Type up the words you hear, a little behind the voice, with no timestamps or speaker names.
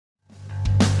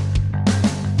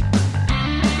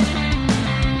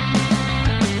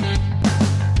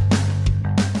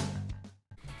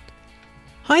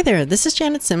Hi there, this is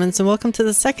Janet Simmons and welcome to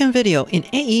the second video in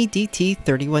AEDT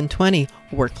 3120,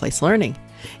 Workplace Learning.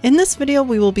 In this video,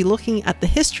 we will be looking at the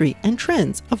history and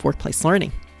trends of workplace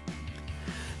learning.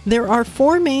 There are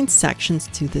four main sections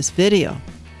to this video.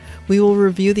 We will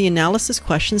review the analysis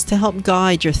questions to help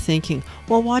guide your thinking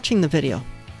while watching the video.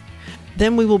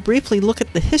 Then we will briefly look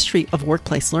at the history of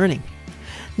workplace learning.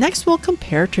 Next, we'll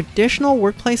compare traditional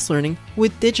workplace learning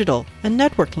with digital and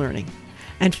network learning.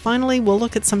 And finally, we'll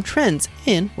look at some trends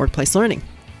in workplace learning.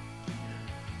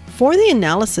 For the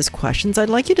analysis questions, I'd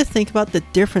like you to think about the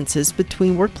differences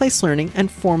between workplace learning and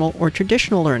formal or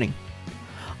traditional learning.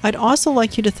 I'd also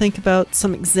like you to think about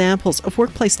some examples of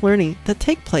workplace learning that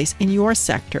take place in your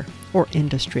sector or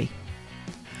industry.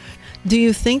 Do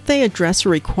you think they address the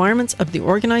requirements of the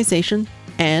organization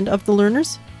and of the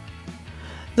learners?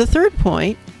 The third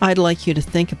point I'd like you to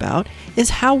think about is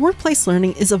how workplace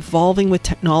learning is evolving with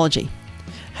technology.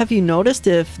 Have you noticed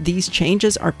if these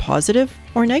changes are positive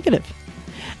or negative?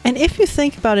 And if you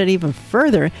think about it even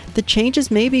further, the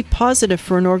changes may be positive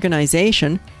for an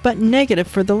organization, but negative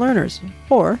for the learners,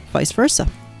 or vice versa.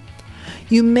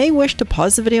 You may wish to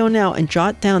pause the video now and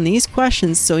jot down these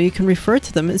questions so you can refer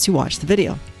to them as you watch the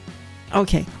video.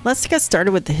 Okay, let's get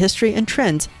started with the history and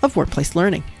trends of workplace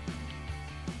learning.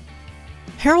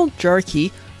 Harold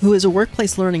Jarkey, who is a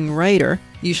workplace learning writer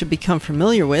you should become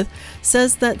familiar with,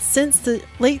 says that since the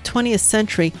late 20th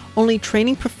century, only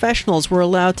training professionals were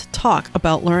allowed to talk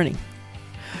about learning.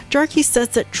 Jarkey says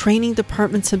that training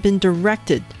departments have been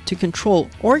directed to control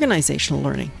organizational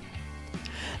learning.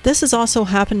 This has also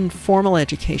happened in formal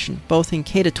education, both in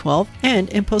K-12 and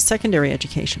in post-secondary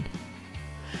education.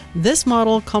 This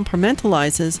model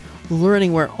compartmentalizes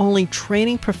learning where only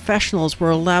training professionals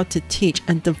were allowed to teach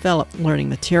and develop learning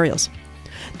materials.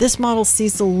 This model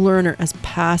sees the learner as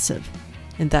passive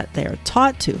in that they are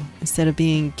taught to instead of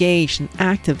being engaged and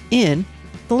active in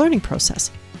the learning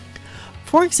process.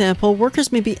 For example,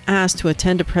 workers may be asked to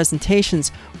attend to presentations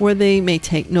where they may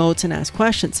take notes and ask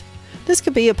questions. This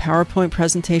could be a PowerPoint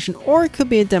presentation or it could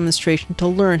be a demonstration to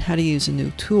learn how to use a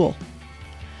new tool.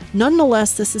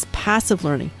 Nonetheless, this is passive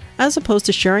learning as opposed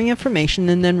to sharing information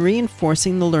and then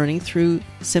reinforcing the learning through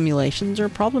simulations or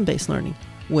problem-based learning,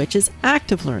 which is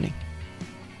active learning.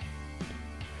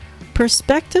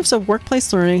 Perspectives of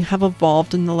workplace learning have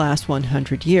evolved in the last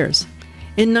 100 years.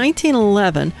 In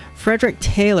 1911, Frederick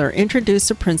Taylor introduced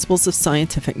the principles of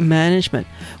scientific management,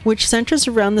 which centers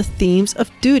around the themes of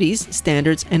duties,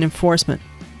 standards, and enforcement.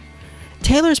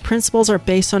 Taylor's principles are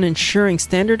based on ensuring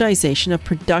standardization of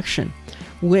production,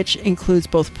 which includes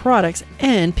both products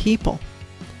and people.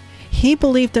 He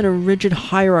believed in a rigid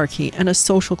hierarchy and a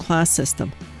social class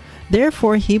system.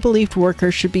 Therefore, he believed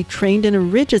workers should be trained in a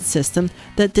rigid system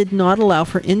that did not allow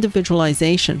for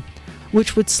individualization,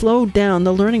 which would slow down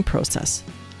the learning process.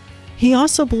 He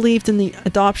also believed in the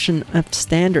adoption of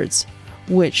standards,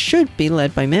 which should be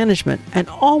led by management, and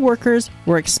all workers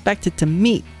were expected to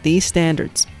meet these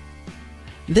standards.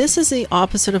 This is the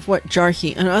opposite of what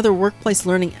Jarkey and other workplace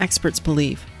learning experts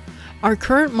believe. Our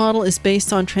current model is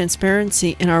based on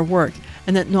transparency in our work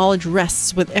and that knowledge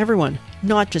rests with everyone,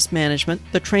 not just management,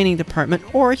 the training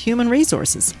department, or human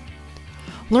resources.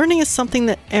 Learning is something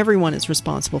that everyone is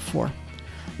responsible for.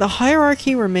 The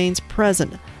hierarchy remains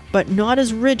present, but not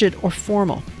as rigid or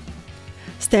formal.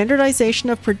 Standardization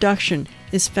of production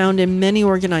is found in many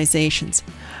organizations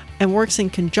and works in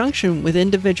conjunction with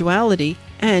individuality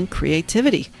and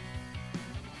creativity.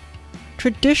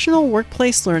 Traditional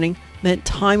workplace learning meant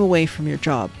time away from your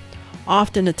job,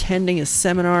 often attending a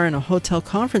seminar in a hotel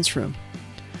conference room.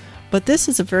 But this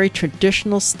is a very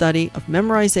traditional study of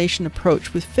memorization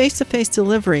approach with face-to-face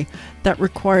delivery that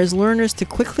requires learners to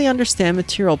quickly understand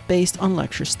material based on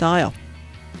lecture style.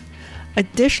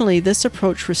 Additionally, this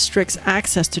approach restricts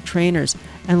access to trainers,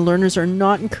 and learners are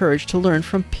not encouraged to learn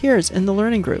from peers in the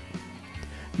learning group.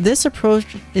 This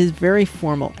approach is very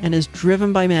formal and is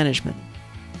driven by management.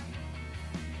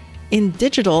 In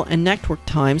digital and network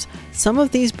times, some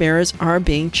of these barriers are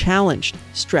being challenged,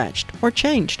 stretched, or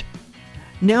changed.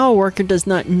 Now a worker does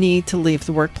not need to leave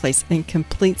the workplace and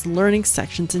completes learning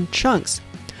sections in chunks.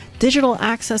 Digital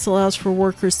access allows for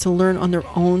workers to learn on their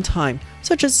own time,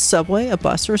 such as a subway, a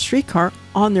bus, or a streetcar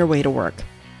on their way to work.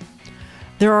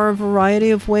 There are a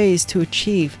variety of ways to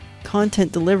achieve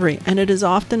content delivery, and it is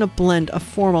often a blend of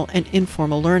formal and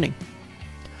informal learning.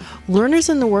 Learners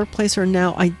in the workplace are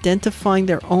now identifying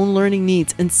their own learning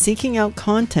needs and seeking out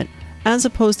content, as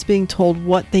opposed to being told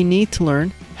what they need to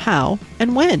learn, how,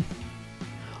 and when.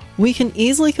 We can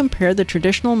easily compare the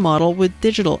traditional model with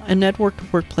digital and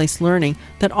networked workplace learning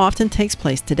that often takes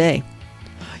place today.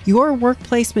 Your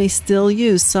workplace may still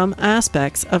use some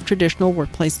aspects of traditional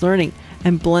workplace learning,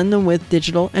 and blend them with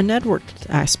digital and networked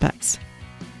aspects.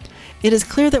 It is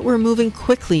clear that we're moving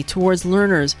quickly towards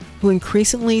learners who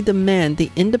increasingly demand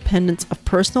the independence of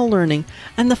personal learning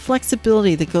and the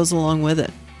flexibility that goes along with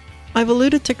it. I've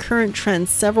alluded to current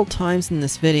trends several times in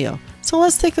this video, so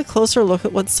let's take a closer look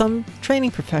at what some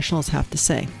training professionals have to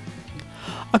say.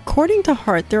 According to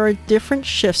Hart, there are different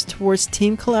shifts towards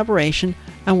team collaboration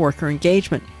and worker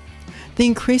engagement. The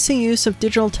increasing use of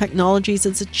digital technologies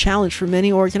is a challenge for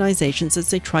many organizations as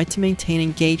they try to maintain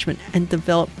engagement and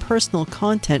develop personal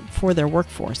content for their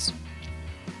workforce.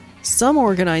 Some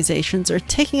organizations are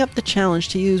taking up the challenge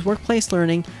to use workplace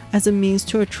learning as a means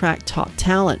to attract top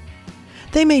talent.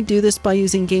 They may do this by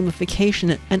using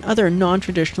gamification and other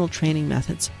non-traditional training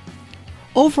methods.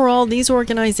 Overall, these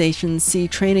organizations see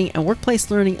training and workplace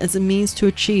learning as a means to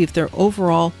achieve their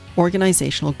overall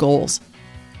organizational goals.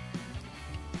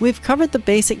 We've covered the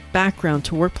basic background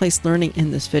to workplace learning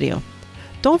in this video.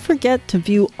 Don't forget to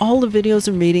view all the videos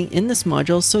and reading in this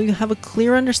module so you have a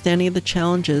clear understanding of the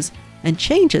challenges and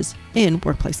changes in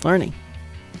workplace learning.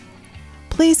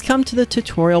 Please come to the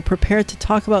tutorial prepared to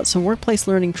talk about some workplace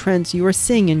learning trends you are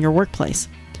seeing in your workplace.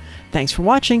 Thanks for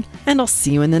watching, and I'll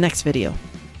see you in the next video.